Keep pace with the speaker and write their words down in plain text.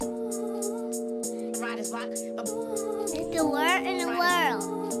The word in the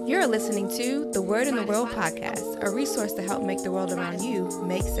world. You're listening to the Word in the World podcast, a resource to help make the world around you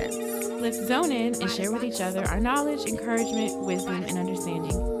make sense. Let's zone in and share with each other our knowledge, encouragement, wisdom, and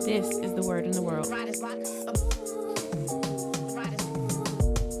understanding. This is the Word in the World.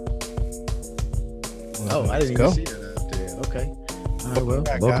 Oh, I didn't even see that up there. Okay. All right,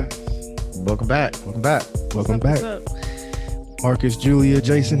 well, welcome back. Welcome back. Marcus, Julia,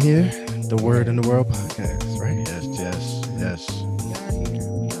 Jason here. The Word in the World podcast, right? Yes.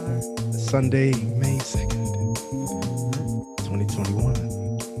 Sunday, May 2nd,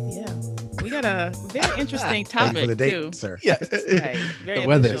 2021. Yeah. We got a very interesting Thank you for topic, the date, too. sir. Yes. Right. Very The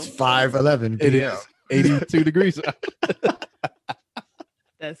weather official. is 5:11 It p.m. is 82 degrees.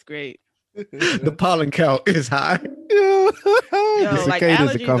 That's great. The pollen count is high. Yo, The like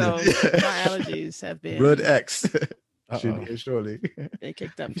cicadas are allergies, coming. though, my allergies have been Blood X. Uh-oh. Should be shortly. they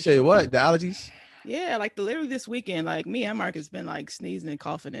kicked up. You say what? The allergies? Yeah, like literally this weekend, like me and Mark has been like sneezing and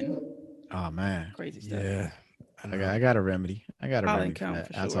coughing and Oh man, crazy stuff. Yeah. I got a remedy. Pollen for count that.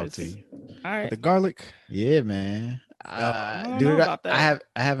 for I'll sure. talk to you. All right. The garlic. Yeah, man. I don't Dude, know about that.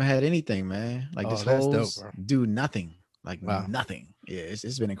 I haven't had anything, man. Like this that's whole dope, bro. do nothing. Like Wow. nothing. Yeah,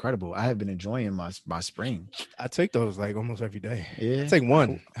 it's been incredible. I have been enjoying my spring. I take those like almost every day. Yeah. I take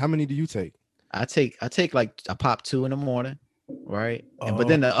one. How many do you take? I take like I pop 2 in the morning, right? But Oh.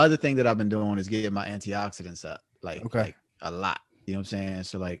 then the other thing that I've been doing is getting my antioxidants up, like a lot. You know what I'm saying?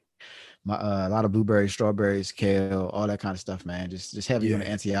 So like my a lot of blueberries, strawberries, kale, all that kind of stuff, man. Just heavy on the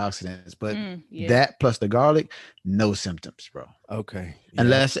antioxidants. But Yeah. that plus the garlic, no symptoms, bro. Okay. Yeah.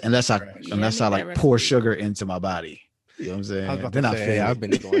 Unless I need like that pour recipe. sugar into my body. You know what I'm saying? I was about Then to I say, feel I've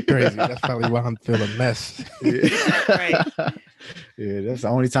been going crazy. That's probably why I'm feeling mess. Right. Yeah, that's the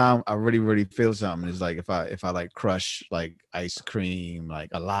only time I really feel something is like if I like crush like ice cream, like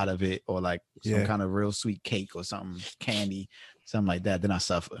a lot of it, or like some kind of real sweet cake or something, candy, something like that, then I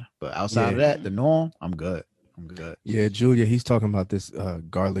suffer. But outside of that, the norm, I'm good. Yeah, Julia, he's talking about this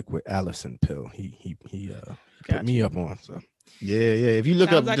garlic with Allison pill. He put me up on. So Yeah. If you look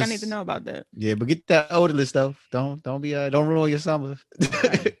Sounds up, like I just- need to know about that. Yeah, but get that odorless stuff. Don't ruin your summer.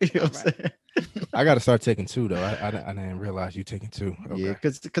 Right. You know what I'm Right. saying? I got to start taking 2 though. I didn't realize you taking 2. Okay. Yeah,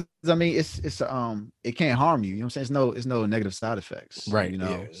 because I mean it's it can't harm you. You know what I'm saying? It's no negative side effects. Right, You know,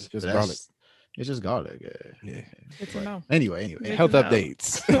 yeah, it's just So garlic. It's just garlic. Yeah. Good to know. Anyway. Good Health to know.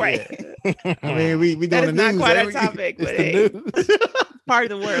 updates. Right. I mean, we That doing is the not news. quite our every- topic, but It's hey, the news.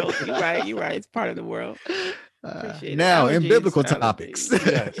 part of the world. You're right. It's part of the world. Appreciate it. Now in Allergies, biblical allergies. topics.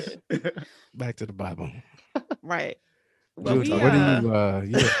 Yes. Back to the Bible. Right. Well, Julia, we, what do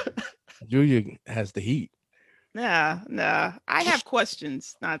you Julia has the heat. Nah. I have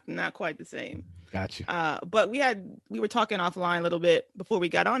questions. Not quite the same. Got you. But we were talking offline a little bit before we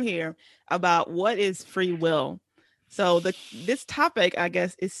got on here about what is free will. So this topic, I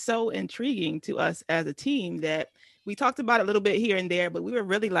guess, is so intriguing to us as a team that we talked about it a little bit here and there, but we were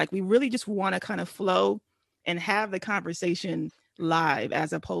really we really just want to kind of flow and have the conversation live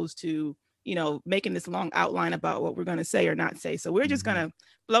as opposed to, making this long outline about what we're going to say or not say. So we're just going to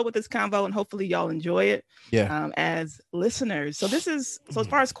flow with this convo and hopefully y'all enjoy it as listeners. So as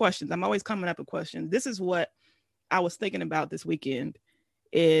far as questions, I'm always coming up with questions. This is what I was thinking about this weekend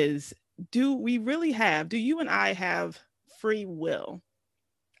is, do you and I have free will?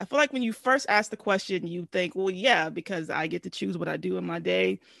 I feel like when you first ask the question, you think, well, yeah, because I get to choose what I do in my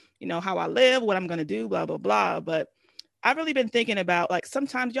day, how I live, what I'm going to do, blah, blah, blah. But I've really been thinking about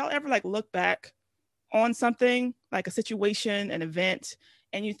sometimes y'all ever look back on something like a situation, an event,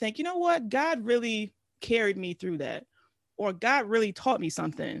 and you think, you know what, God really carried me through that, or God really taught me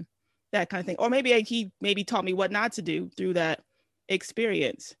something, that kind of thing. Or maybe he taught me what not to do through that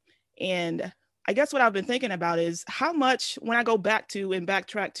experience. And I guess what I've been thinking about is how much, when I go back to and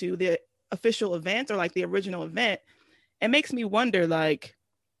backtrack to the official event or the original event, it makes me wonder,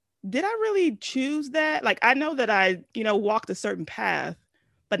 did I really choose that? I know that I, walked a certain path,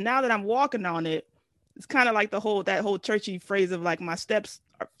 but now that I'm walking on it, it's kind of like that whole churchy phrase of my steps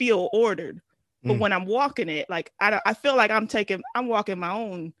feel ordered. But when I'm walking it, I feel like I'm walking my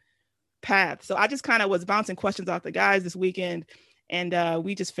own path. So I just kind of was bouncing questions off the guys this weekend, and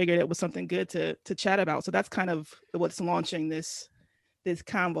we just figured it was something good to chat about. So that's kind of what's launching this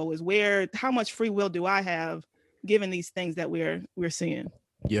convo is how much free will do I have given these things that we're seeing?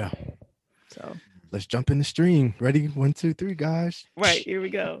 Yeah. So let's jump in the stream. Ready? 1, 2, 3, guys. Right, here we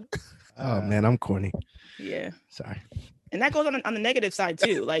go. Oh man, I'm corny. Yeah. Sorry. And that goes on the negative side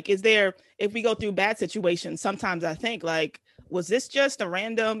too. If we go through bad situations, sometimes I think was this just a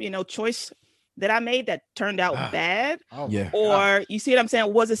random, choice that I made that turned out bad? Yeah. Or you see what I'm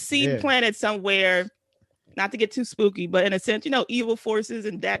saying? Was a seed planted somewhere not to get too spooky, but in a sense, evil forces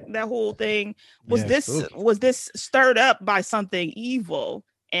and that whole thing was Yeah, was this stirred up by something evil,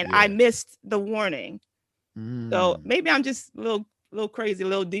 and I missed the warning. So maybe I'm just a little crazy, a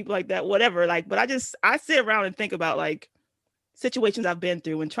little deep like that, whatever. Like, but I sit around and think about like situations I've been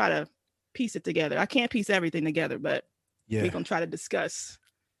through and try to piece it together. I can't piece everything together, but we're gonna try to discuss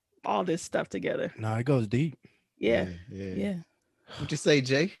all this stuff together. No, it goes deep. Yeah. What you say,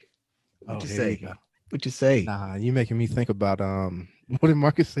 Jay? What you say? What you say? Nah, you making me think about what did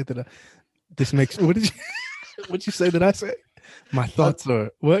Marcus say that this makes what did you say that I said? My thoughts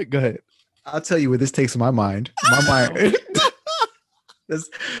are what? Go ahead. I'll tell you where this takes my mind. My mind.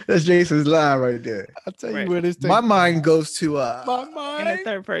 That's Jason's line right there. I'll tell you where this takes my mind goes to my mind in the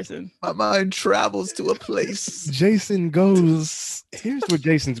third person. My mind travels to a place. Jason goes. Here's where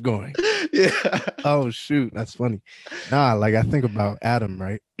Jason's going. Yeah. Oh shoot, that's funny. Nah, like I think about Adam,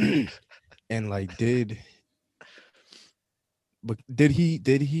 right? And like did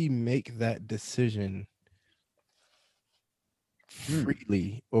he make that decision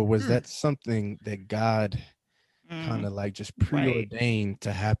freely, or was that something that God kind of like just preordained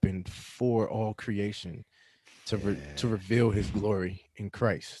to happen for all creation to reveal his glory in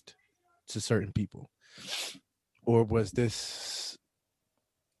Christ to certain people? Or was this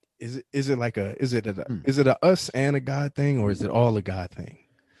is it a us and a God thing, or is it all a God thing?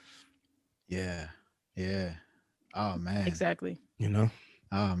 Yeah. Oh man. Exactly.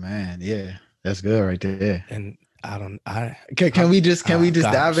 Oh man. Yeah. That's good right there. And can we just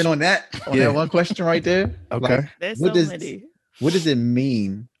dive in on that one question right there? Okay. Like, what does it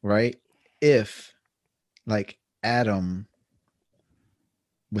mean, right? If like Adam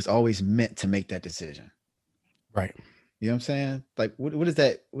was always meant to make that decision. Right. You know what I'm saying? Like what is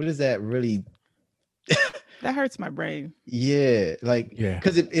that really that hurts my brain. Yeah, like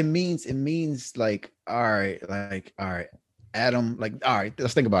because it means like all right, Adam, like all right,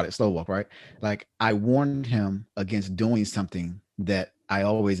 let's think about it. Slow walk, right? Like I warned him against doing something that I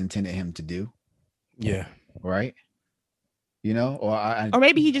always intended him to do. Yeah. Right. Or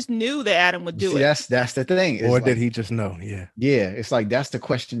maybe he just knew that Adam would do it. That's the thing. Or did he just know? Yeah. Yeah. It's like that's the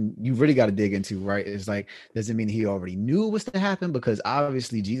question you really got to dig into, right? It's like, does it mean he already knew what's to happen? Because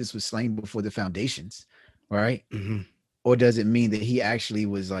obviously Jesus was slain before the foundations, right? Mm-hmm. Or does it mean that he actually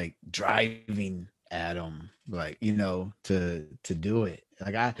was like driving Adam, like, to do it?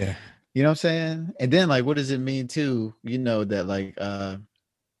 Like you know what I'm saying? And then like, what does it mean too? That like,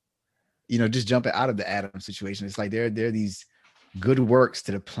 just jumping out of the Adam situation. It's like there are these good works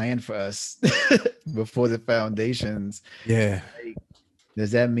that are planned for us before the foundations. Yeah. Like,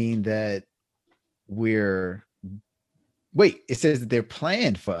 does that mean that it says that they're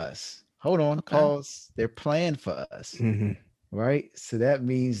planned for us. Hold on, pause. They're planned for us. Mm-hmm. Right. So that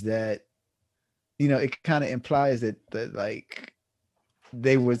means that, it kind of implies that like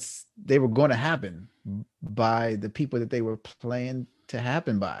they were going to happen by the people that they were planned to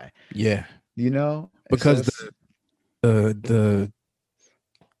happen by. Yeah. Because the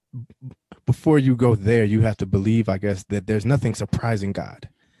before you go there, you have to believe, I guess, that there's nothing surprising God.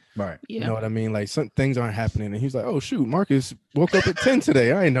 Right. Yeah. You know what I mean? Like some things aren't happening, and he's like, "Oh shoot, Marcus woke up at 10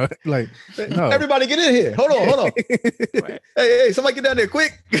 today. I ain't know." Like, no. Everybody get in here. Hold on. Right. Hey, somebody get down there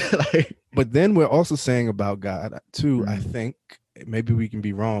quick. But then we're also saying about God too. I think maybe we can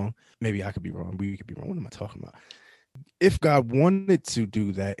be wrong. Maybe I could be wrong. We could be wrong. What am I talking about? If God wanted to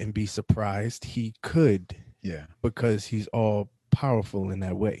do that and be surprised, he could. Yeah. Because he's all powerful in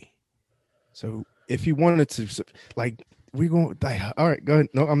that way. So if he wanted to, like, we're going, like, all right, go ahead.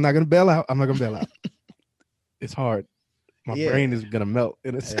 No, I'm not going to bail out. It's hard. My brain is going to melt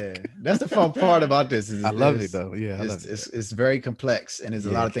in a second. That's the fun part about this. I love it though. Yeah. It's very complex, and there's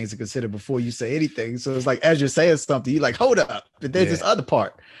a lot of things to consider before you say anything. So it's like, as you're saying something, you're like, hold up. But there's this other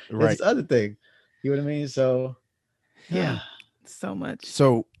part. There's this other thing. You know what I mean? So yeah, so much.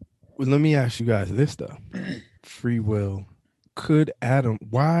 So let me ask you guys this though. Free will.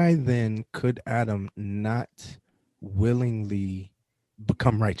 Why then could Adam not willingly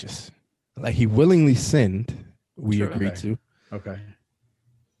become righteous? Like he willingly sinned, we agreed to. Okay.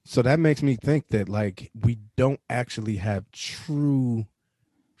 So that makes me think that like we don't actually have true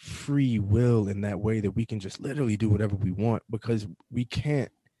free will in that way, that we can just literally do whatever we want, because we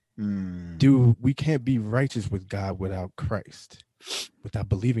can't be righteous with God without Christ, without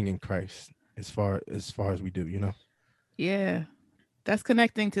believing in Christ as far as we do, Yeah, that's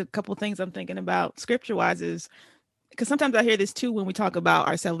connecting to a couple of things I'm thinking about scripture wise, is because sometimes I hear this too when we talk about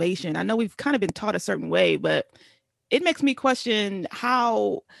our salvation. I know we've kind of been taught a certain way, but it makes me question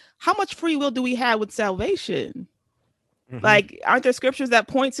how much free will do we have with salvation? Mhm. Like, aren't there scriptures that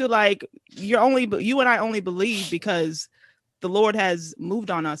point to like you and I only believe because the Lord has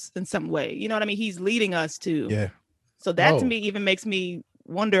moved on us in some way? You know what I mean? He's leading us to. Yeah. So that to Oh. me even makes me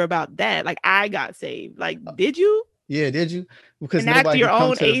wonder about that. Like, I got saved. Like, did you? Yeah, did you? Because Enact nobody your can come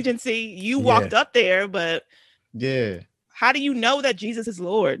own to agency. You Yeah. walked up there, but yeah. how do you know that Jesus is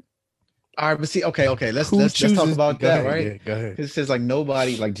Lord? All right, but see, okay. Let's Who let's talk chooses- about go that, ahead, right? Yeah, go ahead. Because it says like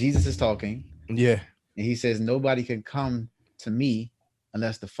nobody, like Jesus is talking, Yeah. and he says nobody can come to me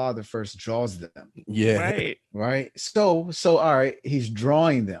unless the Father first draws them, Yeah. Right. right? So all right, he's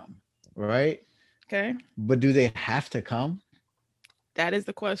drawing them, right? Okay. But do they have to come, That is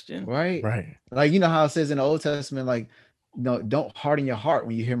the question. right? Right. Like, you know how it says in the Old Testament, like, no, don't harden your heart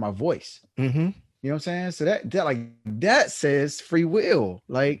when you hear my voice. Mm-hmm. You know what I'm saying? So that says free will.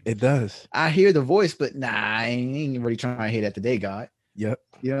 Like, It does. I hear the voice, but nah, I ain't really trying to hear that today, God. Yep.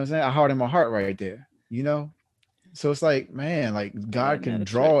 You know what I'm saying? I harden my heart right there, you know? So it's like, man, like God can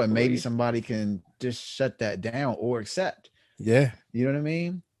draw and maybe somebody can just shut that down or accept. Yeah. You know what I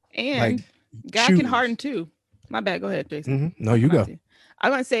mean? And Like, God choose. can harden too. My bad. Go ahead, Jason. Mhm. No, you go. I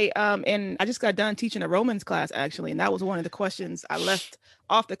want to say, and I just got done teaching a Romans class actually, and that was one of the questions I left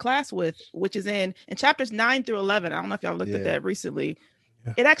off the class with, which is in chapters 9 through 11. I don't know if y'all looked at that recently.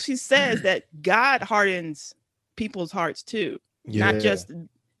 Yeah. It actually says that God hardens people's hearts too, Yeah. not just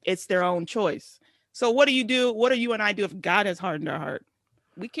it's their own choice. So what do you do? What do you and I do if God has hardened our heart?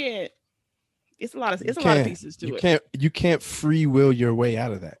 We can't. It's a lot of pieces to it. You can't free will your way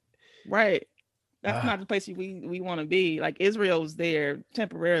out of that. Right. That's not the place we want to be. Like, Israel's there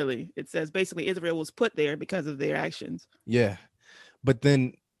temporarily. It says basically Israel was put there because of their actions. Yeah. But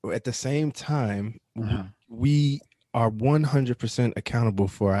then at the same time, we are 100% accountable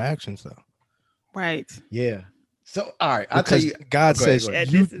for our actions, though. Right. Yeah. So, all right. I'll tell you. God says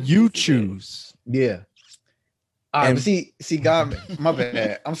you choose. Yeah. All right, but see, God, my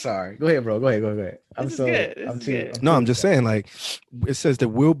bad. I'm sorry. Go ahead, bro. Go ahead. I'm just saying, like, it says that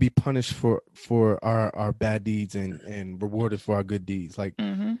we'll be punished for our bad deeds and rewarded for our good deeds. Like,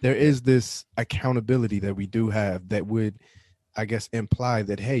 there is this accountability that we do have that would, I guess, imply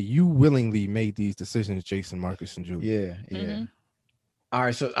that, hey, you willingly made these decisions, Jason, Marcus, and Julie. Yeah. All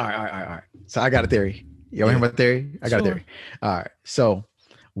right. So, all right. So I got a theory. You want to hear my theory? I got a theory. All right. So,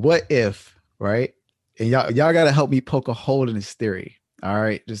 what if, right? And y'all got to help me poke a hole in this theory. All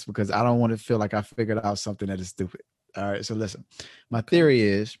right. Just because I don't want to feel like I figured out something that is stupid. All right. So listen, my theory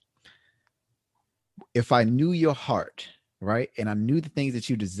is if I knew your heart, right, and I knew the things that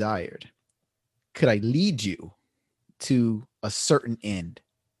you desired, could I lead you to a certain end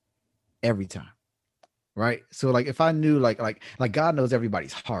every time? Right. So like if I knew like God knows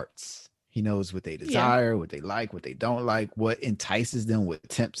everybody's hearts. He knows what they desire, what they like, what they don't like, what entices them, what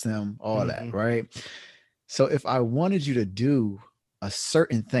tempts them, all that, right? So if I wanted you to do a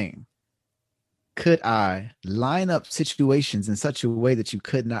certain thing, could I line up situations in such a way that you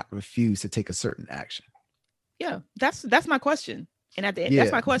could not refuse to take a certain action? Yeah, that's my question. And at the end,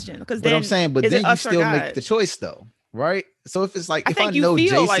 that's my question. Because then I'm saying, but then you still make the choice though, right? So if it's like, if I know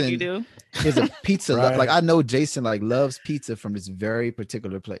Jason like you do. is a pizza, like I know Jason like loves pizza from this very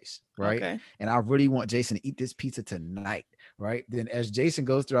particular place, right? Okay. And I really want Jason to eat this pizza tonight, right? Then as Jason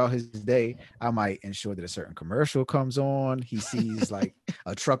goes throughout his day, I might ensure that a certain commercial comes on. He sees like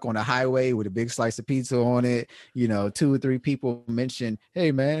a truck on the highway with a big slice of pizza on it. You know, 2 or 3 people mention,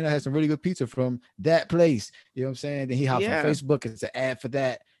 hey man, I had some really good pizza from that place. You know what I'm saying? Then he hops on Facebook, it's an ad for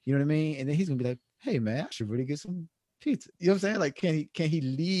that. You know what I mean? And then he's gonna be like, hey man, I should really get some pizza. You know what I'm saying? Like, can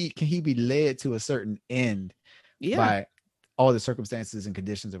he be led to a certain end by all the circumstances and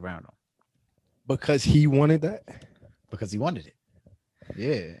conditions around him? Because he wanted that? Because he wanted it.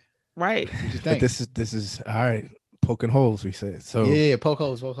 Yeah. Right. But this is all right. Poking holes, we said. So yeah, poke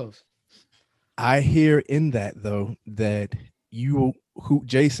holes. I hear in that though that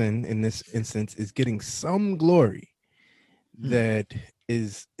Jason in this instance is getting some glory that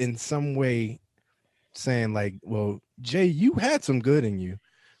is in some way saying like, well, Jay, you had some good in you,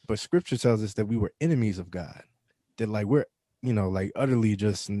 but scripture tells us that we were enemies of God, that like we're, like utterly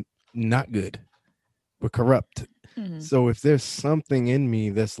just not good. We're corrupt. So if there's something in me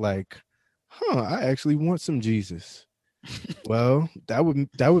that's like, I actually want some Jesus. Well, that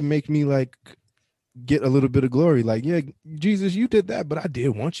would make me like get a little bit of glory. Like, yeah, Jesus, you did that, but I did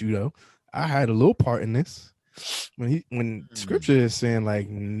want you though. I had a little part in this. When scripture is saying like,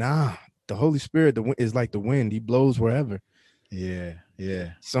 nah, the Holy Spirit is like the wind. He blows wherever. Yeah.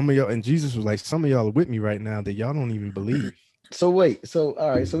 Some of y'all, and Jesus was like, some of y'all are with me right now that y'all don't even believe. So wait, all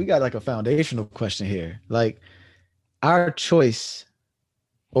right, so we got like a foundational question here. Like our choice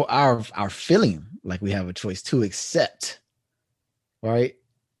or our feeling like we have a choice to accept right?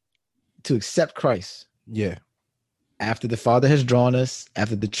 To accept Christ. Yeah. After the Father has drawn us,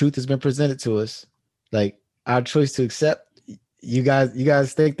 after the truth has been presented to us, like our choice to accept. You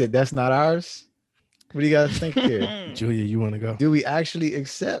guys think that that's not ours? What do you guys think here? Julia, you want to go? Do we actually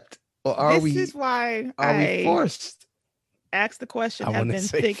accept, or are this we? is why we forced? Asked the question. I have wanna been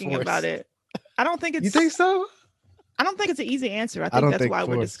say thinking forced. about it. I don't think it's. You think so? I don't think it's an easy answer. I don't think that's think why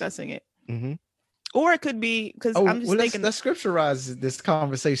we're forced. discussing it. Mm-hmm. Or it could be because Oh, I'm just well, thinking. let's scripturize this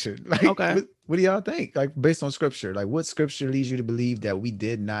conversation. Like, Okay. what do y'all think? Like, based on scripture, like, what scripture leads you to believe that we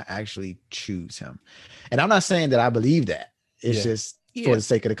did not actually choose him? And I'm not saying that I believe that. It's just for the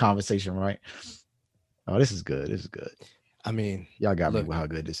sake of the conversation, right? Oh, this is good. This is good. I mean, Y'all got me look, with how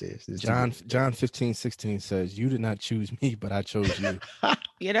good this is. This is John good. 15:16 says, "You did not choose me, but I chose you,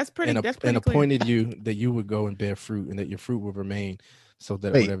 Yeah, that's pretty. and That's pretty clear. appointed you that you would go and bear fruit, and that your fruit will remain, so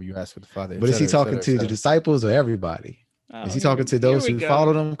that Wait, whatever you ask of the Father." But is he et cetera, talking et to the cetera. disciples or everybody? Oh, Is he here talking we- to those here who we go.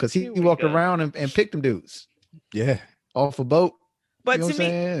 followed him? Because he Here we walked go. around and picked them dudes Yeah. off a boat. But You know to what me,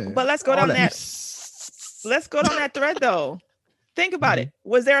 I'm saying? but let's go All down that. that. Let's go down that thread though. Think about it.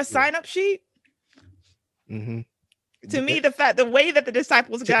 Was there a sign-up sheet? Mm-hmm. To me, the way that the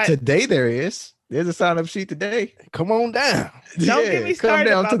disciples got. Today there's a sign-up sheet today. Come on down. Don't get me Come started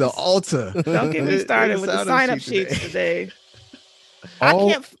down about to the this. altar. Don't get me There's started a with the sign-up sign-up sheet sheets today. All-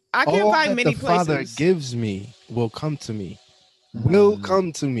 I can't all find that many the Father places. gives me will come to me. Will Mm.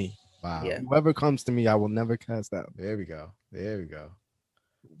 come to me. Wow. Yeah. Whoever comes to me, I will never cast out. There we go.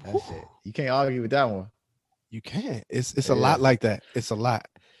 That's it. You can't argue with that one. You can't. It's Yeah. a lot like that. It's a lot.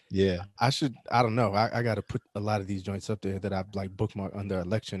 Yeah. I don't know. I got to put a lot of these joints up there that I've like bookmarked under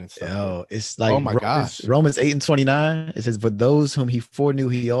election and stuff. Yo, it's like Oh my gosh. Romans 8:29. It says, "For those whom he foreknew,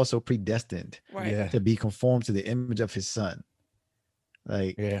 he also predestined Right. Yeah. to be conformed to the image of his son."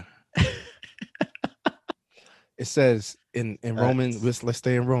 Like, Yeah. It says in Romans, let's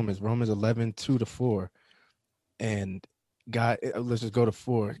stay in Romans 11:2-4. And God, let's just go to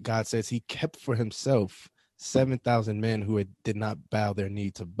 4. God says he kept for himself 7,000 men who did not bow their knee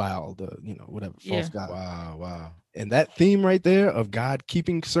to Baal, whatever false god. wow. And that theme right there of God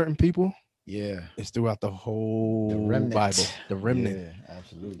keeping certain people Yeah. is throughout the whole remnant. Bible. The remnant. Yeah,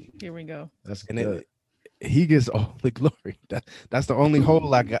 absolutely. Here we go. That's And good. he gets all the glory. That's the only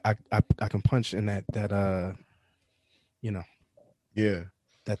hole I can punch in that Yeah.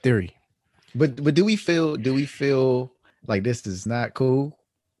 that theory. But do we feel like this is not cool?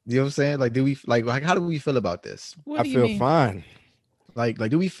 You know what I'm saying? Like, do we like how do we feel about this? What I do you feel mean? fine. Like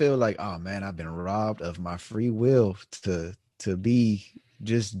do we feel like, oh man, I've been robbed of my free will to be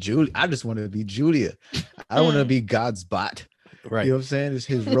just Julia? I just want to be Julia. I don't want to be God's bot. Right. You know what I'm saying? It's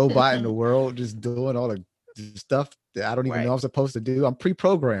his robot in the world, just doing all the stuff that I don't even know I'm supposed to do. I'm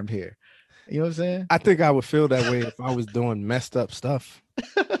pre-programmed here. You know what I'm saying? I think I would feel that way if I was doing messed up stuff.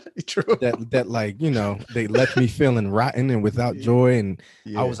 True. That like, they left me feeling rotten and without joy, and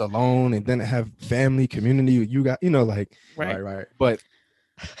I was alone, and didn't have family, community. You got, like, right. But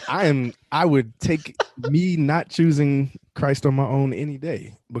I would take me not choosing Christ on my own any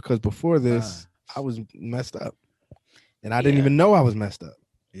day, because before this I was messed up and I didn't even know I was messed up.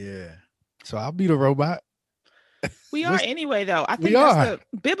 Yeah. So I'll be the robot. We are anyway, though. I think We that's are.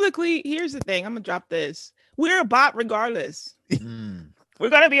 biblically. Here's the thing. I'm gonna drop this. We're a bot regardless. Mm. We're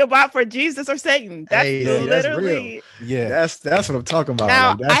gonna be a bot for Jesus or Satan. That's Hey, that's literally. Yeah. That's what I'm talking about. Now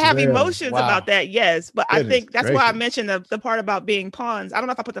Like, that's I have real. emotions Wow. about that, yes, but I Goodness think that's why I gracious. mentioned the part about being pawns. I don't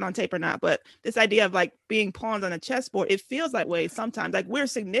know if I put that on tape or not, but this idea of like being pawns on a chessboard, it feels that way sometimes. Like we're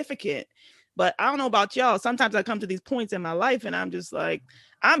significant, but I don't know about y'all. Sometimes I come to these points in my life and I'm just like,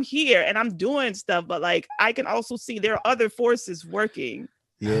 I'm here and I'm doing stuff, but like I can also see there are other forces working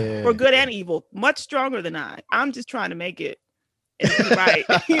Yeah. for good and evil, much stronger than I. I'm just trying to make it and be right.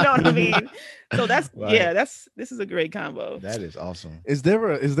 You know what I mean? So that's Right. this is a great combo. That is awesome. Is there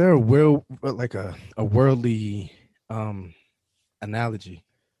a like a worldly analogy?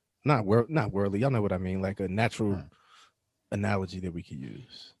 Not worldly, y'all know what I mean, like a natural analogy that we could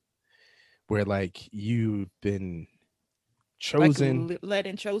use, where like you've been chosen, like led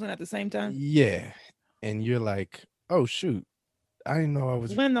and chosen at the same time. yeah, and you're like, oh shoot, I didn't know I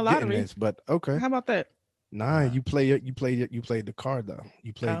was Win the getting lottery. this, but okay, How about that? nah, you played the card though,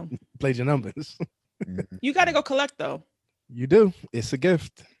 you Oh. played your numbers. Mhm. You got to go collect though, You do, it's a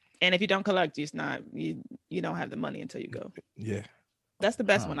gift. and if you don't collect, it's not you don't have the money until you go. Yeah, That's the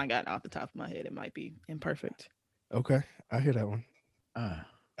best Huh. one I got off the top of my head. It might be imperfect. okay, I hear that one. Ah,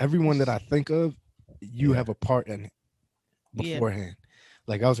 Everyone that I think of, you Yeah. have a part in it Yeah. beforehand.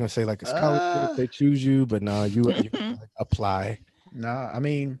 Like I was gonna say, like a scholarship, they choose you, but no, you like, apply. nah, I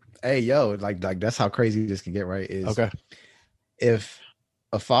mean, hey, yo, like that's how crazy this can get, right? Is Okay. if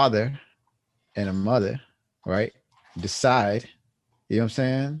a father and a mother, right, decide, you know what I'm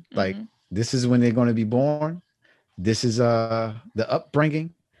saying? Like, this is when they're going to be born. This is the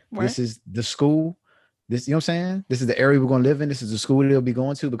upbringing. Right. This is the school. This, you know what I'm saying? This is the area we're going to live in. This is the school they'll be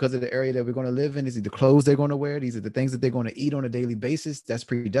going to because of the area that we're going to live in. These are the clothes they're going to wear. These are the things that they're going to eat on a daily basis. That's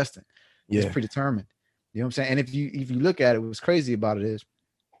predestined. Yeah. It's predetermined. You know what I'm saying? And if you look at it, what's crazy about it is,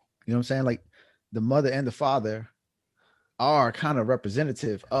 you know what I'm saying? Like, the mother and the father are kind of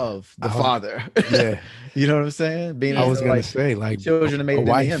representative of the father. Yeah. You know what I'm saying? Being I was as, gonna like, say, like, children are made in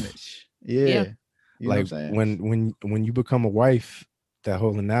the image. Yeah. Yeah. You know like, what I'm saying? when you become a wife, that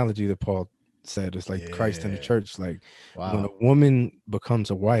whole analogy that Paul said is like Christ in the church. Like, when a woman becomes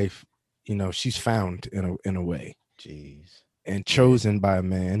a wife, you know, she's found in a way. Jeez. And chosen by a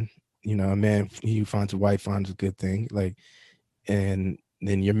man. You know, a man, he who finds a wife finds a good thing. Like, and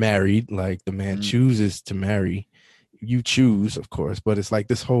then you're married. Like, the man chooses to marry. You choose, of course, but it's like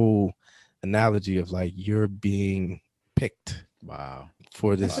this whole analogy of like you're being picked. Wow.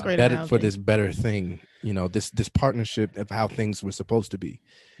 For this better thing. You know, this partnership of how things were supposed to be.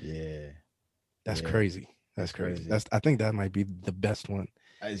 Yeah. That's crazy. That's crazy. I think that might be the best one.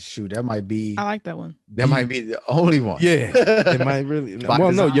 Shoot, that might be. I like that one. That might be the only one. Yeah, it might really.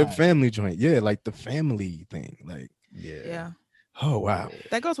 Well, no, design. your family joint. Yeah, like the family thing. Like, Yeah. Oh wow.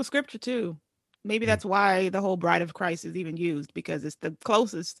 That goes with scripture too. Maybe that's why the whole bride of Christ is even used, because it's the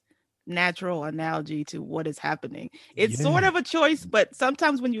closest natural analogy to what is happening. It's sort of a choice, but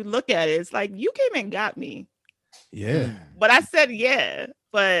sometimes when you look at it, it's like, you came and got me. Yeah. But I said yeah,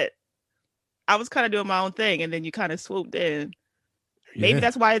 but I was kind of doing my own thing, and then you kind of swooped in. Maybe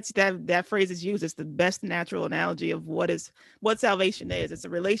that's why it's that phrase is used. It's the best natural analogy of what salvation is. It's a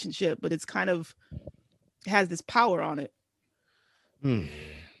relationship, but it's kind of has this power on it.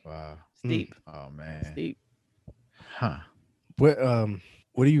 Wow. Steep. Oh man. Steep. Huh.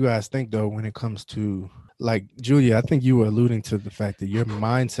 What do you guys think though when it comes to, like, Julia, I think you were alluding to the fact that your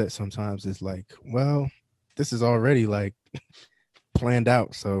mindset sometimes is like, well, this is already like planned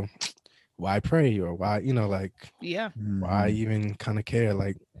out, so why pray, or why, you know, like, why even kind of care?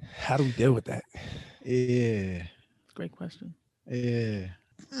 Like, how do we deal with that? Yeah. Great question. Yeah.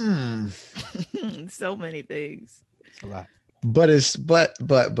 So many things. It's a lot. But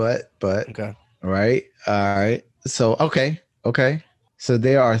Okay. Right. All right. So okay. So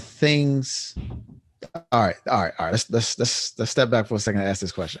there are things. All right. Let's step back for a second and ask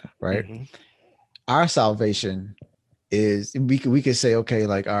this question. Right. Mm-hmm. Our salvation is, we could say, okay,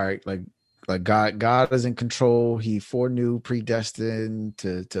 like, all right, like God is in control. He foreknew, predestined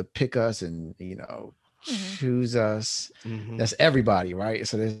to pick us and, you know, choose us. That's everybody, right?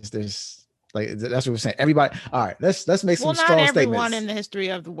 So there's like, that's what we're saying. Everybody. All right, let's make some strong statements. Not everyone in the history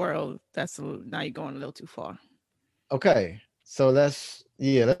of the world. Now you're going a little too far. Okay, so let's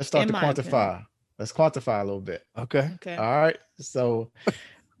start to quantify. Opinion. Let's quantify a little bit. Okay. All right. So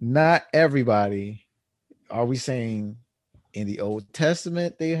not everybody. Are we saying in the Old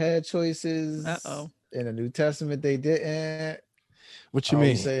Testament they had choices? In the New Testament they didn't. What you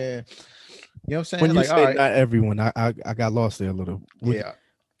mean? Saying, you know what I'm saying? When you like, say not everyone, I got lost there a little. Yeah.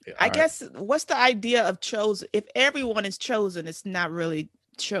 I guess what's the idea of chosen? If everyone is chosen, it's not really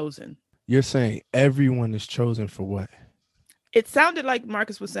chosen. You're saying everyone is chosen for what? It sounded like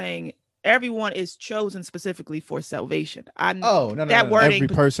Marcus was saying everyone is chosen specifically for salvation. No. Wording every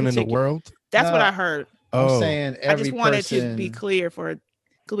person in the world. That's what I heard. I'm saying every I just wanted person... to be clear because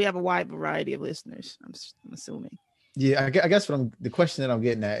we have a wide variety of listeners. I'm assuming. Yeah, I guess the question that I'm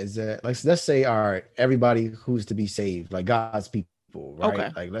getting at is that, like, let's say, all right, everybody who's to be saved, like God's people, right?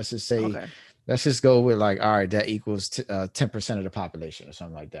 Okay. Like, let's just say, let's just go with, like, all right, that equals 10% of the population or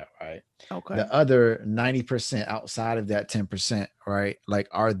something like that, right? Okay. The other 90% outside of that 10%, right? Like,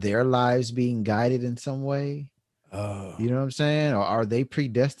 are their lives being guided in some way? You know what I'm saying? Or are they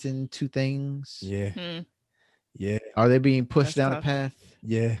predestined to things? Yeah. Yeah. Are they being pushed down a path?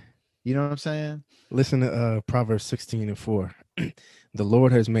 Yeah. You know what I'm saying? Listen to Proverbs 16:4. The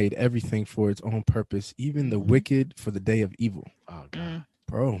Lord has made everything for its own purpose, even the wicked for the day of evil. Oh God.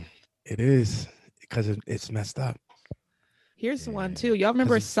 Bro, it is, because it's messed up. Here's one too. Y'all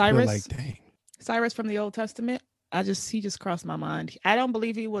remember Cyrus? Like, dang. Cyrus from the Old Testament? He just crossed my mind. I don't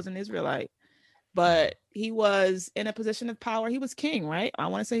believe he was an Israelite, but he was in a position of power. He was king, right? I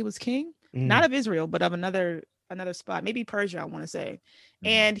want to say he was king, not of Israel, but of another spot, maybe Persia, I want to say.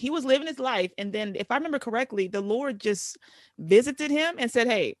 And he was living his life. And then, if I remember correctly, the Lord just visited him and said,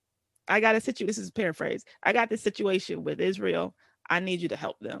 hey, I got a situation. This is a paraphrase. I got this situation with Israel. I need you to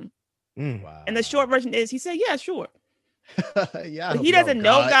help them. Wow. And the short version is he said, yeah, sure. Yeah, He doesn't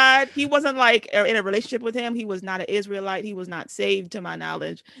know God. He wasn't like in a relationship with him. He was not an Israelite. He was not saved to my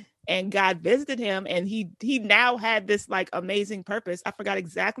knowledge. And God visited him, and he now had this like amazing purpose. I forgot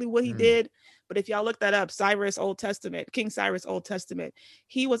exactly what he did, but if y'all look that up, King Cyrus Old Testament,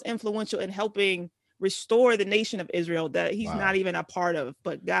 he was influential in helping restore the nation of Israel that he's not even a part of.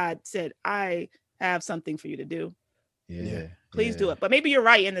 But God said, I have something for you to do. Yeah. Please do it. But maybe you're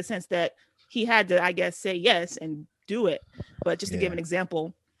right in the sense that he had to, I guess, say yes and do it. But just to give an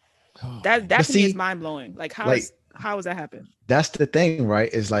example, that to me is mind blowing. Like how does that happen? That's the thing,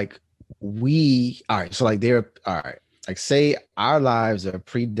 right? Is like all right. So like like say our lives are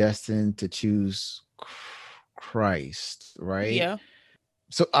predestined to choose Christ, right? Yeah.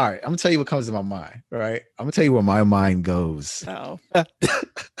 So all right, I'm gonna tell you what comes to my mind, right? I'm gonna tell you where my mind goes. Oh.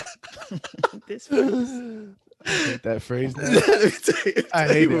 This I hate that phrase. I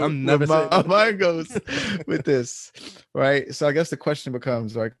hate it. I'm never saying my mind goes with this, right? So I guess the question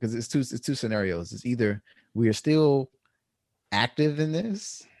becomes, right, because it's two scenarios. It's either we are still active in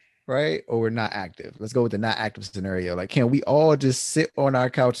this, right, or we're not active. Let's go with the not active scenario. Like, can we all just sit on our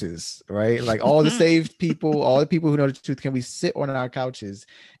couches, right? Like all the saved people, all the people who know the truth, can we sit on our couches,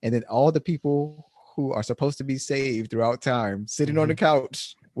 and then all the people who are supposed to be saved throughout time sitting on the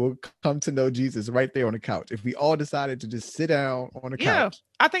couch will come to know Jesus right there on the couch? If we all decided to just sit down on the couch,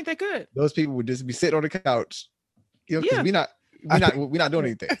 I think they could. Those people would just be sitting on the couch, because we're not doing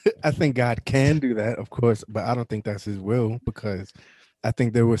anything. I think God can do that, of course, but I don't think that's his will, because I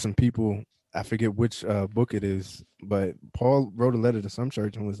think there were some people, I forget which book it is, but Paul wrote a letter to some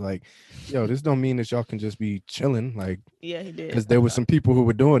church and was like, yo, this don't mean that y'all can just be chilling. Like, yeah, he did. Because there were some people who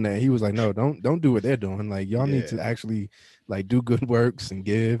were doing that. He was like, no, don't do what they're doing. Like, y'all need to actually like do good works and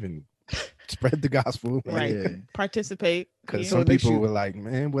give and spread the gospel. Right. Participate. Because some people were like,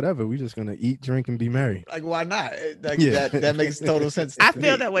 man, whatever. We're just going to eat, drink, and be merry. Like, why not? That makes total sense. I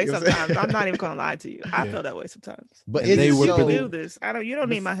feel that way sometimes. I'm not even going to lie to you. I feel that way sometimes. But they would do this. You don't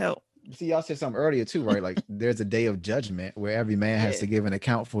need my help. See, y'all said something earlier too, right? Like there's a day of judgment where every man has to give an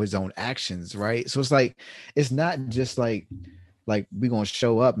account for his own actions, right? So it's like, it's not just like we're gonna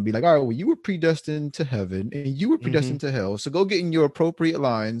show up and be like, all right, well, you were predestined to heaven and you were predestined to hell, so go get in your appropriate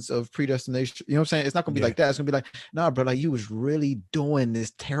lines of predestination. You know what I'm saying? It's not gonna be like that. It's gonna be like, nah, bro, like you was really doing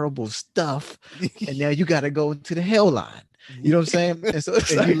this terrible stuff and now you gotta go to the hell line. You know what I'm saying? And so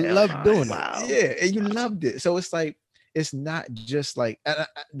it's like, you love doing it. Yeah, and you loved it. So it's like, it's not just like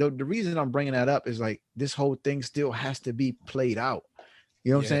the reason I'm bringing that up is like this whole thing still has to be played out.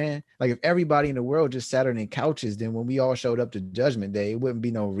 You know what I'm saying? Like if everybody in the world just sat on their couches, then when we all showed up to Judgment Day, it wouldn't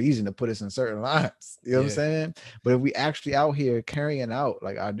be no reason to put us in certain lines. You know what I'm saying? But if we actually out here carrying out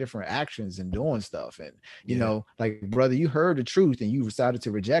like our different actions and doing stuff, and you know, like brother, you heard the truth and you decided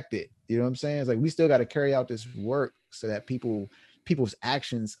to reject it. You know what I'm saying? It's like we still got to carry out this work so that people's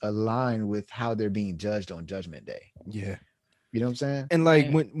actions align with how they're being judged on Judgment Day. Yeah. You know what I'm saying? And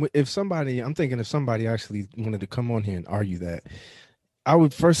like if somebody actually wanted to come on here and argue that, I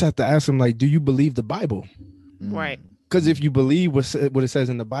would first have to ask them, like, do you believe the Bible? Right. Because if you believe what it says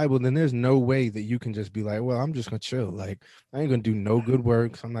in the Bible, then there's no way that you can just be like, well, I'm just gonna chill. Like, I ain't gonna do no good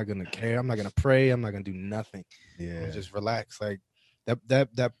works. I'm not gonna care. I'm not gonna pray. I'm not gonna do nothing. Yeah. Just relax. Like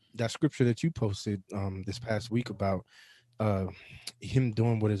that scripture that you posted this past week about him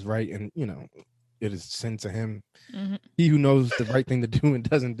doing what is right, and you know, it is sin to him. He who knows the right thing to do and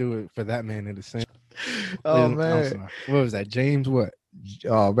doesn't do it, for that man it is sin. Oh man, what was that? James what?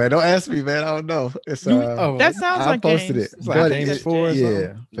 Oh man, don't ask me, man. I don't know. It's that sounds like posted James. It's like James 4.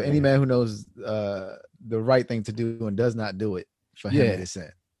 Yeah, for any man who knows the right thing to do and does not do it, for him it is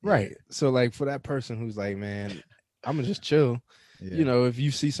sin. Right. So like for that person who's like, man, I'm gonna just chill. Yeah. You know, if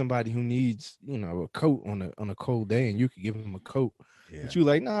you see somebody who needs, you know, a coat on a cold day, and you could give them a coat, but you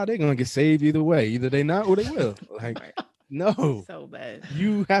like, nah, they're gonna get saved either way. Either they not or they will. Like, no, so bad.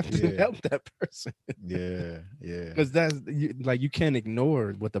 You have to help that person. Yeah. Because that's like, you can't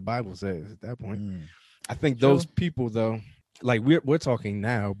ignore what the Bible says at that point. I think those people though, like we're talking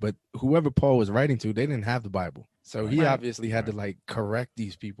now, but whoever Paul was writing to, they didn't have the Bible, so he obviously had to like correct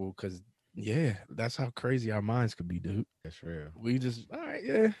these people, because that's how crazy our minds could be, dude. That's real. We just, all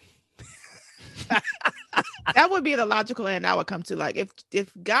right, that would be the logical end I would come to. Like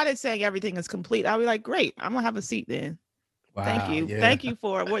if God is saying everything is complete, I'll be like, great, I'm gonna have a seat then. Wow, thank you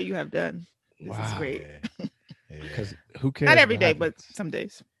for what you have done. This is great. Because who cares? Not every day, but some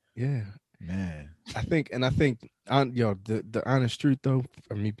days. Yeah, man. I think the honest truth though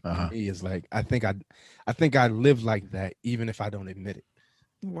for me is like, I think I live like that even if I don't admit it.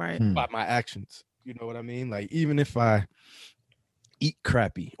 Right. By my actions. You know what I mean? Like even if I eat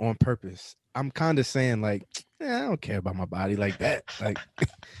crappy on purpose, I'm kind of saying like, I don't care about my body like that. Like,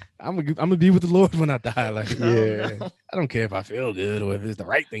 I'm gonna be with the Lord when I die. Like, Yeah. no. I don't care if I feel good or if it's the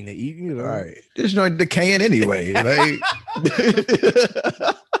right thing to eat. You know, Right. This joint decaying anyway. Like,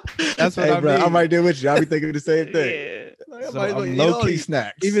 that's what hey, I bro, mean. I'm right there with you. I'll be thinking the same thing. Yeah. Like, So I'm I'm low low-key- key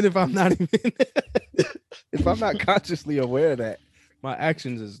snacks. Even if I'm not even, if I'm not consciously aware of that, my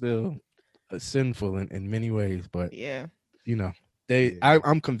actions are still sinful in many ways. But Yeah. you know, Yeah.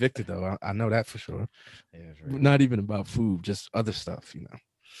 I'm convicted though. I know that for sure. Yeah, that's right. Not even about food, just other stuff. You know.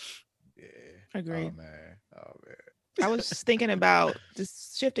 Yeah. Agreed. Oh man. Oh man. I was just thinking about,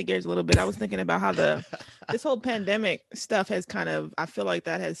 just shifting gears a little bit. I was thinking about how this whole pandemic stuff has kind of, I feel like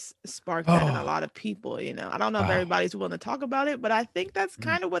that has sparked that in a Oh. lot of people. You know, I don't know if Wow. everybody's willing to talk about it, but I think that's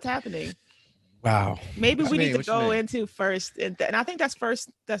kind of what's happening. Wow. Maybe What we you need mean? to What you go mean? into first, and I think that's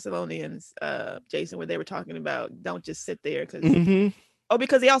First Thessalonians, Jason, where they were talking about don't just sit there because Mhm.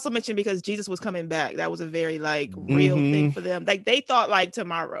 because they also mentioned because Jesus was coming back. That was a very like real thing for them. Like they thought like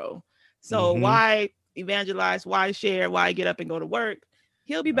tomorrow. So Mhm. why evangelize? Why share? Why get up and go to work?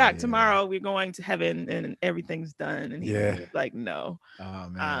 He'll be back yeah. tomorrow. We're going to heaven and everything's done. And he Yeah. was like, no. Oh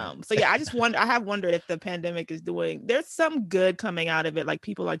man. So yeah, I have wondered if the pandemic is there's some good coming out of it. Like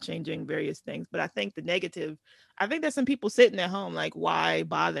people are changing various things, but I think the negative, I think there's some people sitting at home like, why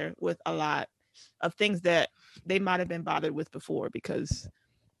bother with a lot of things that they might have been bothered with before, because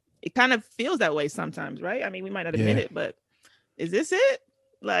it kind of feels that way sometimes, right? I mean, we might not admit Yeah. it, but is this it?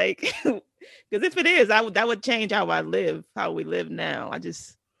 Like, because if it is, that would change how we live now.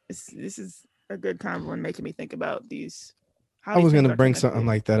 This is a good convo and making me think about these. I was gonna bring something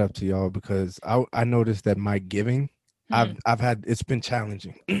like that up to y'all because I noticed that my giving, I've had, it's been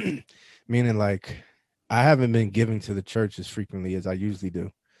challenging, meaning like I haven't been giving to the church as frequently as I usually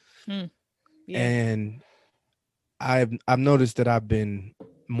do, and I've noticed that I've been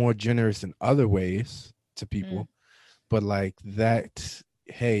more generous in other ways to people, but like that,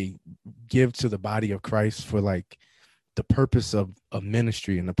 hey, give to the body of Christ for like the purpose of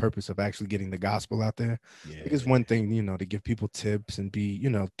ministry and the purpose of actually getting the gospel out there. Yeah. It's one thing, you know, to give people tips and be, you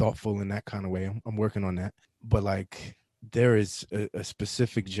know, thoughtful in that kind of way. I'm working on that. But like there is a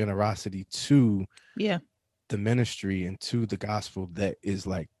specific generosity to the ministry and to the gospel that is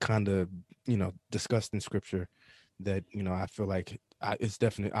like kind of, you know, discussed in scripture that, you know, I feel like it's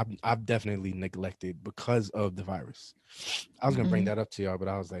definitely, I've definitely neglected because of the virus. I was gonna bring that up to y'all, but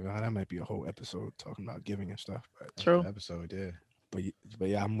I was like, oh, that might be a whole episode talking about giving and stuff. But True. Episode, yeah. But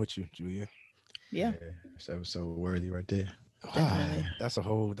yeah, I'm with you, Julia. Yeah. It's episode worthy right there. Definitely.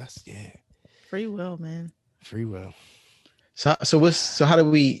 That's Free will, man. free will. So how do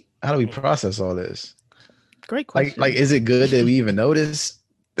we process all this? Great question. Like is it good that we even know this?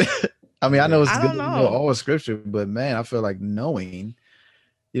 I mean, I know it's I good don't to know. know all scripture, but man, I feel like knowing,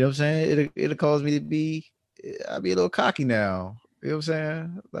 you know what I'm saying? It'll cause me to be, I'll be a little cocky now. You know what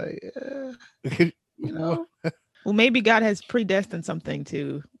I'm saying? Like, you know? Well, maybe God has predestined something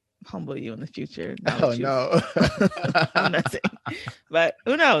to humble you in the future. Oh no. I'm not saying, but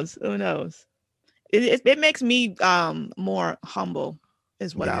who knows? Who knows? It makes me more humble,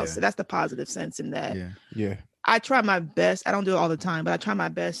 is what I'll say. That's the positive sense in that. Yeah. I try my best. I don't do it all the time, but I try my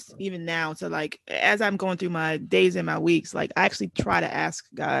best even now to like, as I'm going through my days and my weeks, like I actually try to ask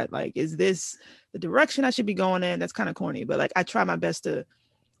God, like, is this the direction I should be going in? That's kind of corny, but like I try my best to,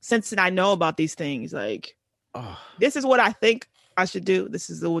 since I know about these things, like, this is what I think I should do. This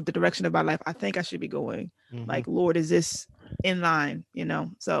is the direction of my life I think I should be going. Like, Lord, is this in line? You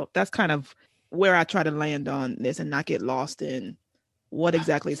know? So that's kind of where I try to land on this and not get lost in what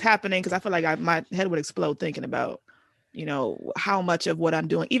exactly is happening, because I feel like my head would explode thinking about, you know, how much of what I'm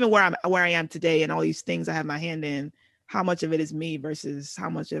doing, even where I am today and all these things I have my hand in, how much of it is me versus how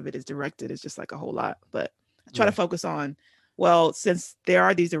much of it is directed. It's just like a whole lot. But I try to focus on, well, since there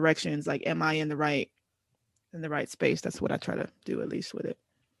are these directions, like, am I in the right space? That's what I try to do, at least with it.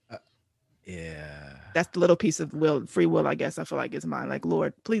 That's the little piece of free will, I guess. I feel like is mine. Like,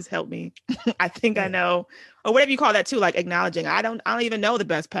 Lord, please help me. I think I know, or whatever you call that too. Like acknowledging, I don't even know the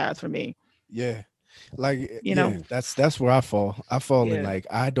best path for me. Yeah, like you know, that's where I fall. I fall in like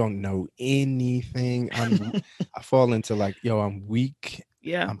I don't know anything. I fall into like, yo, I'm weak.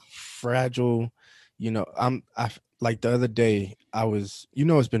 Yeah, I'm fragile. You know, I like the other day I was. You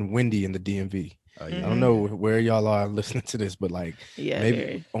know, it's been windy in the DMV. I don't know where y'all are listening to this, but like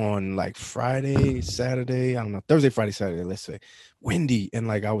maybe on like Friday, Saturday, I don't know, Thursday, Friday, Saturday, let's say, windy. And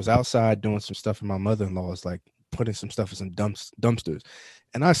like I was outside doing some stuff, and my mother-in-law is like putting some stuff in some dumpsters.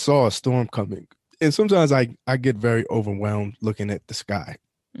 And I saw a storm coming. And sometimes I get very overwhelmed looking at the sky.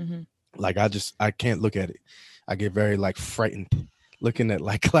 Like I can't look at it. I get very like frightened. looking at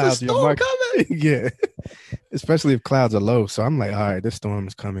like clouds. Your storm mark, coming. yeah. Especially if clouds are low. So I'm like, all right, this storm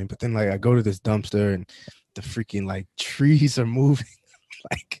is coming. But then like I go to this dumpster and the freaking like trees are moving.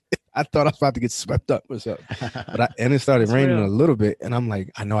 Like I thought I was about to get swept up or something. But and it started raining a little bit, and I'm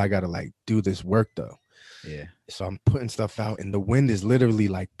like, I know I gotta like do this work though. Yeah. So I'm putting stuff out, and the wind is literally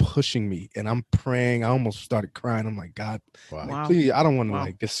like pushing me, and I'm praying. I almost started crying. I'm like, God, like, please, I don't want to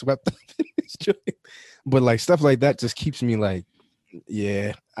like get swept up in this joint. But like stuff like that just keeps me like,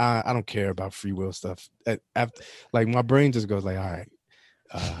 yeah, I don't care about free will stuff. After, like my brain just goes like, all right,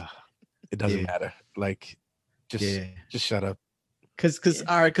 it doesn't matter. Like, just shut up. Because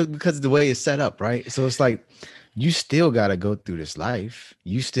the way it's set up, right? So it's like you still got to go through this life.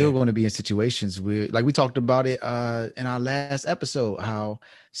 You still going to be in situations where, like we talked about it in our last episode, how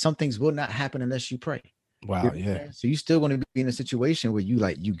some things will not happen unless you pray. Wow, yeah. So you still going to be in a situation where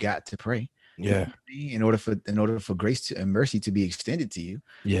you got to pray. Yeah. In order for grace and mercy to be extended to you.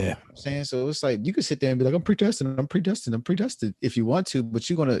 Yeah. You know what I'm saying? So it's like you can sit there and be like, I'm predestined if you want to, but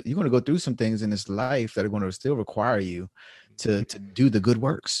you're gonna go through some things in this life that are going to still require you to do the good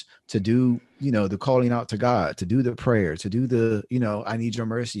works, to do, the calling out to God, to do the prayer, to do the, I need your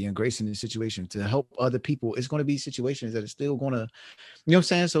mercy and grace in this situation, to help other people. It's going to be situations that are still going to, you know what I'm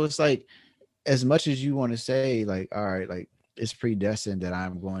saying? So it's like, as much as you want to say like, all right, like it's predestined that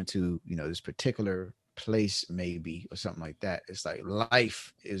I'm going to, this particular place maybe, or something like that. It's like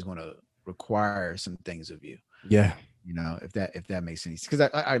life is going to require some things of you. Yeah. If that makes sense. Because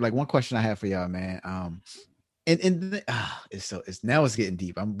I like one question I have for y'all, man. It's now it's getting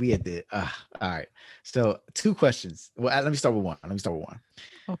deep. All right. So 2 questions. Well, let me start with one.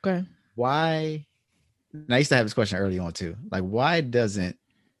 Okay. Why? And I used to have this question early on too. Like, why doesn't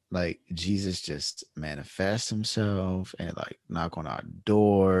like Jesus just manifest himself and like knock on our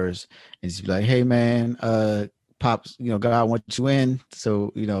doors and just be like, hey man, pops, God wants you in.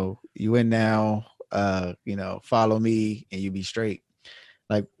 So, you in now, follow me and you be straight.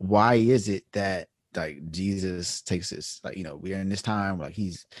 Like, why is it that like Jesus takes this, like, we're in this time, like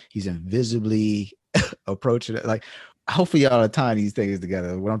he's invisibly approaching it. Like, hopefully y'all are tying these things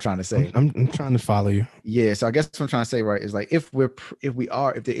together. What I'm trying to say, I'm trying to follow you. Yeah. So I guess what I'm trying to say, right, is like, if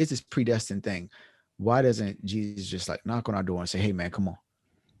there is this predestined thing, why doesn't Jesus just like knock on our door and say, hey man, come on?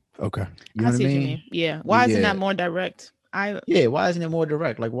 Okay. You know what I mean? Yeah. Why isn't that more direct? Why isn't it more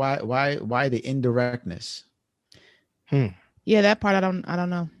direct? Like, why the indirectness? Yeah, that part I don't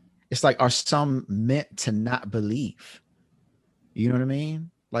know. It's like, are some meant to not believe? You know what I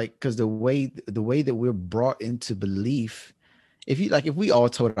mean? Like, because the way that we're brought into belief, if we all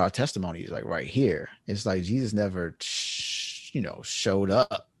told our testimonies, like right here, it's like Jesus never, showed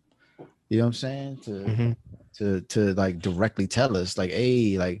up. You know what I'm saying? To like directly tell us, like,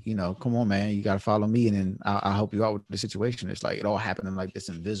 hey, like, come on, man, you got to follow me, and then I'll help you out with the situation. It's like it all happened in like this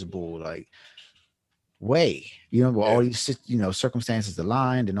invisible like way, where all these circumstances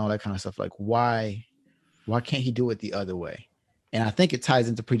aligned and all that kind of stuff. Like, why can't he do it the other way? And I think it ties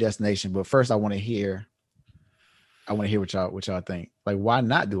into predestination. But first, I want to hear what y'all think. Like, why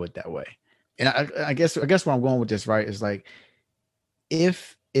not do it that way? And I guess where I'm going with this, right, is like,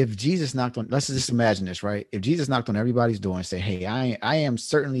 if Jesus knocked on, let's just imagine this, right? If Jesus knocked on everybody's door and say, hey, I am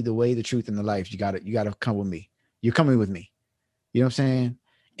certainly the way, the truth, and the life. You gotta come with me. You're coming with me. You know what I'm saying?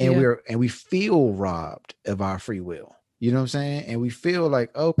 And we feel robbed of our free will. You know what I'm saying? And we feel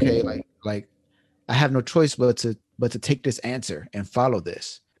like, okay, like I have no choice but to take this answer and follow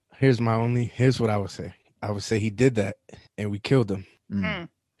this. Here's what I would say. I would say he did that and we killed him.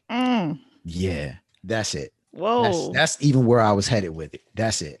 Yeah, that's it. Whoa. That's even where I was headed with it.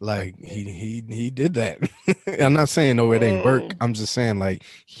 That's it. Like he did that. I'm not saying it ain't work. I'm just saying like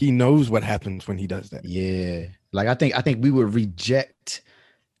he knows what happens when he does that. Yeah. Like I think we would reject it.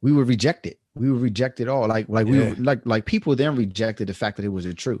 We would reject it all. Like we would, like people then rejected the fact that it was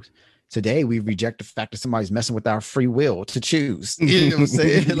the truth. Today we reject the fact that somebody's messing with our free will to choose. You know what I'm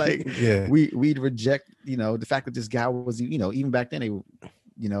saying? Like we'd reject, the fact that this guy was, even back then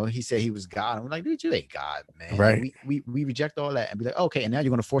he said he was God. I'm like, dude, you ain't God, man. Right. We reject all that and be like, okay, and now you're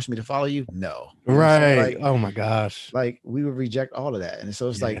gonna force me to follow you? No. Right. Like, oh my gosh. Like we would reject all of that. And so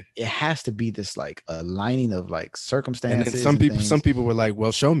it's like it has to be this like aligning of like circumstances. And some people were like,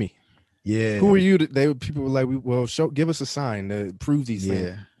 well, show me. Yeah. Who are you? People were like, well, give us a sign to prove these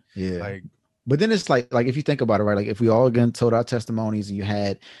things. Yeah. Like, but then it's like if you think about it, right? Like if we all again told our testimonies and you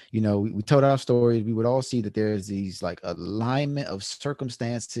had, we told our stories, we would all see that there's these like alignment of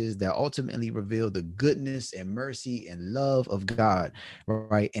circumstances that ultimately reveal the goodness and mercy and love of God,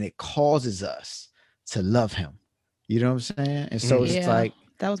 right? And it causes us to love him. You know what I'm saying? And so it's like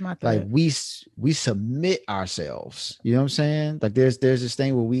That was my like thought. we submit ourselves. You know what I'm saying? Like there's this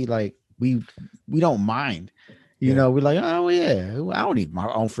thing where we don't mind. You know, we're like, oh yeah, I don't need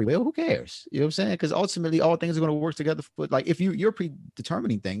my own free will. Who cares? You know what I'm saying? Because ultimately, all things are going to work together. For like, if you're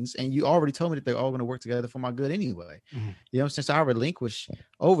predetermining things, and you already told me that they're all going to work together for my good anyway. You know what I'm saying? So I relinquish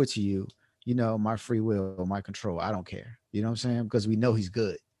over to you, you know, my free will, my control. I don't care. You know what I'm saying? Because we know He's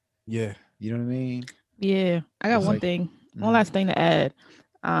good. Yeah. You know what I mean? Yeah, I got one last thing to add.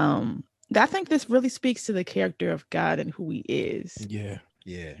 I think this really speaks to the character of God and who He is. Yeah.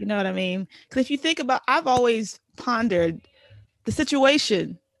 Yeah. You know what I mean? Because if you think about, I've always pondered the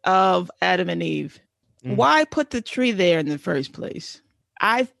situation of Adam and Eve. Why put the tree there in the first place?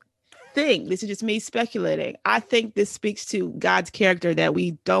 I think, this is just me speculating, I think this speaks to God's character that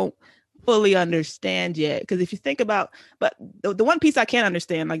we don't fully understand yet. Because if you think about, but the one piece I can't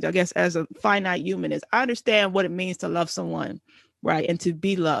understand, like I guess as a finite human, is I understand what it means to love someone, right? And to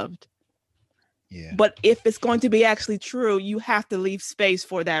be loved. Yeah. But if it's going to be actually true, you have to leave space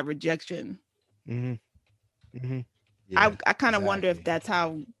for that rejection. Yeah, I kind of wonder if that's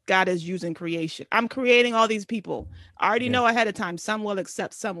how God is using creation. I'm creating all these people. I already know ahead of time, some will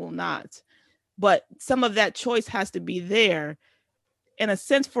accept, some will not. But some of that choice has to be there in a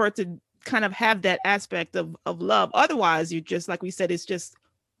sense for it to kind of have that aspect of love. Otherwise, you just, like we said, it's just,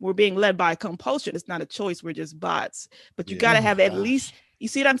 we're being led by compulsion. It's not a choice. We're just bots. But you got to have at least, you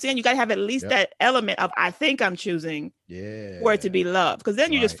see what I'm saying? You got to have at least that element of, I think I'm choosing for it to be love. Because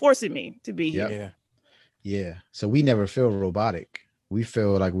then you're just forcing me to be here. Yeah. So we never feel robotic. We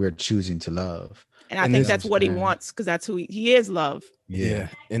feel like we're choosing to love. And I think that's what He wants, because that's who he is, love. Yeah.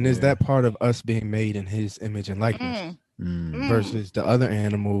 And is that part of us being made in His image and likeness versus the other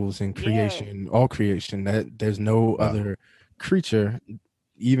animals in creation, all creation, that there's no other creature,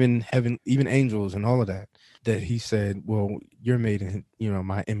 even heaven, even angels and all of that He said, well, you're made in, you know,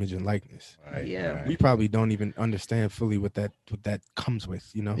 my image and likeness. Right. We probably don't even understand fully what that comes with,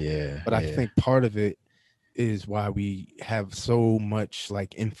 you know? But I think part of it is why we have so much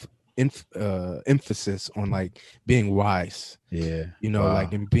like emphasis on like being wise, you know,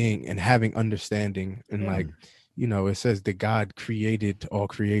 like and being and having understanding and like, you know, it says that God created all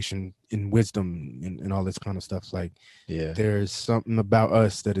creation in wisdom and all this kind of stuff. Like, there's something about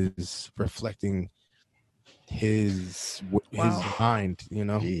us that is reflecting his mind, you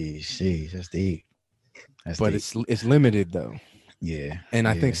know. Jeez, that's deep. But it's limited though. And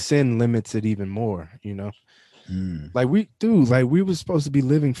I think sin limits it even more, you know. Like we were supposed to be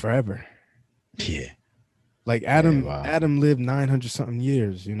living forever. Like Adam lived 900 something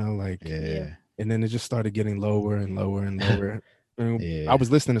years, you know, like and then it just started getting lower and lower and lower. And I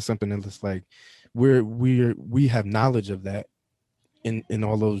was listening to something and it's like we have knowledge of that in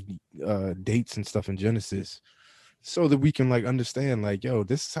all those dates and stuff in Genesis, so that we can like understand like, yo,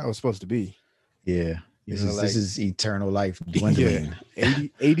 this is how it's supposed to be. This is eternal life dwindling.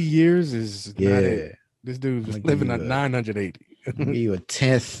 80 years is not it. This dude was living at 980. Give you a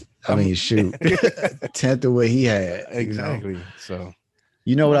tenth. I mean, shoot, tenth of what he had. Exactly. You know? So,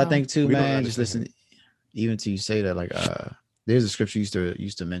 you know what I think too, man. Just listen, even to you say that, like, there's a scripture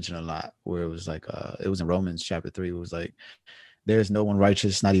used to mention a lot where it was like, it was in Romans chapter 3. It was like, there's no one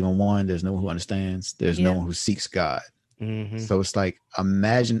righteous, not even one. There's no one who understands. There's no one who seeks God. So it's like,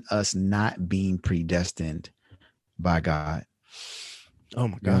 imagine us not being predestined by God. Oh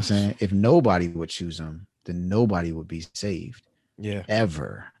my God! You know what I'm saying? If nobody would choose Him, then nobody would be saved.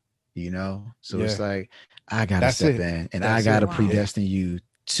 Ever. You know? So it's like, I gotta step in and I gotta predestine you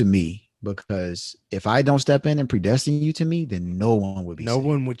to me, because if I don't step in and predestine you to me, then no one would be saved. No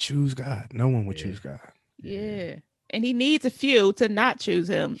one would choose God. No one would choose God. And He needs a few to not choose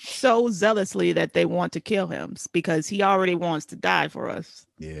Him so zealously that they want to kill Him, because He already wants to die for us.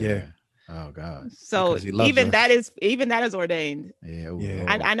 Oh God. So even that is ordained.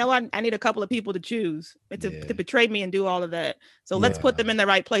 I know I need a couple of people to choose to betray me and do all of that. So let's put them in the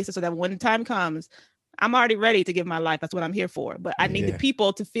right places so that when the time comes, I'm already ready to give my life. That's what I'm here for. But I need the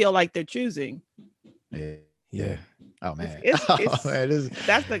people to feel like they're choosing. Oh man. That's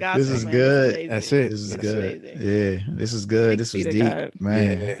the gospel. This is good. That's it. This is good. This is good. This was deep,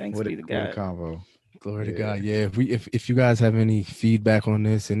 man. Thanks What be to God. a combo. Glory to God. If you guys have any feedback on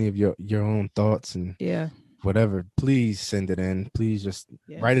this, any of your own thoughts and whatever, please send it in. Please just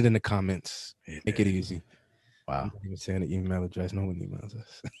write it in the comments. Make it easy. Wow. I'm not even saying the email address. No one emails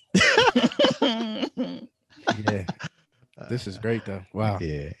us. This is great though. Wow.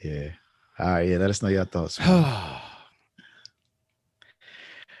 All right. Let us know your thoughts.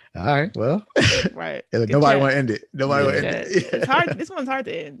 All right. Well, Right. nobody want to end it. Nobody want to end it. It's hard. This one's hard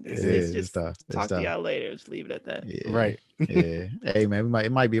to end. It's just tough. Talk to y'all later. Just leave it at that. Yeah. Right. Yeah. Hey man,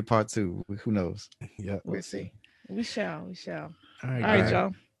 it might be a part 2. Who knows? Yeah. We'll see. We shall. All right, All right,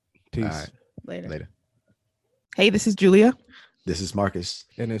 y'all. Peace. All right. Later. Hey, this is Julia. This is Marcus.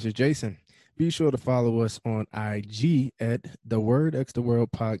 And this is Jason. Be sure to follow us on IG at The Word X The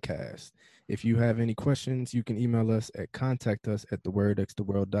World Podcast. If you have any questions, you can email us at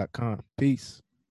contactus@thewordxtheworld.com. Peace.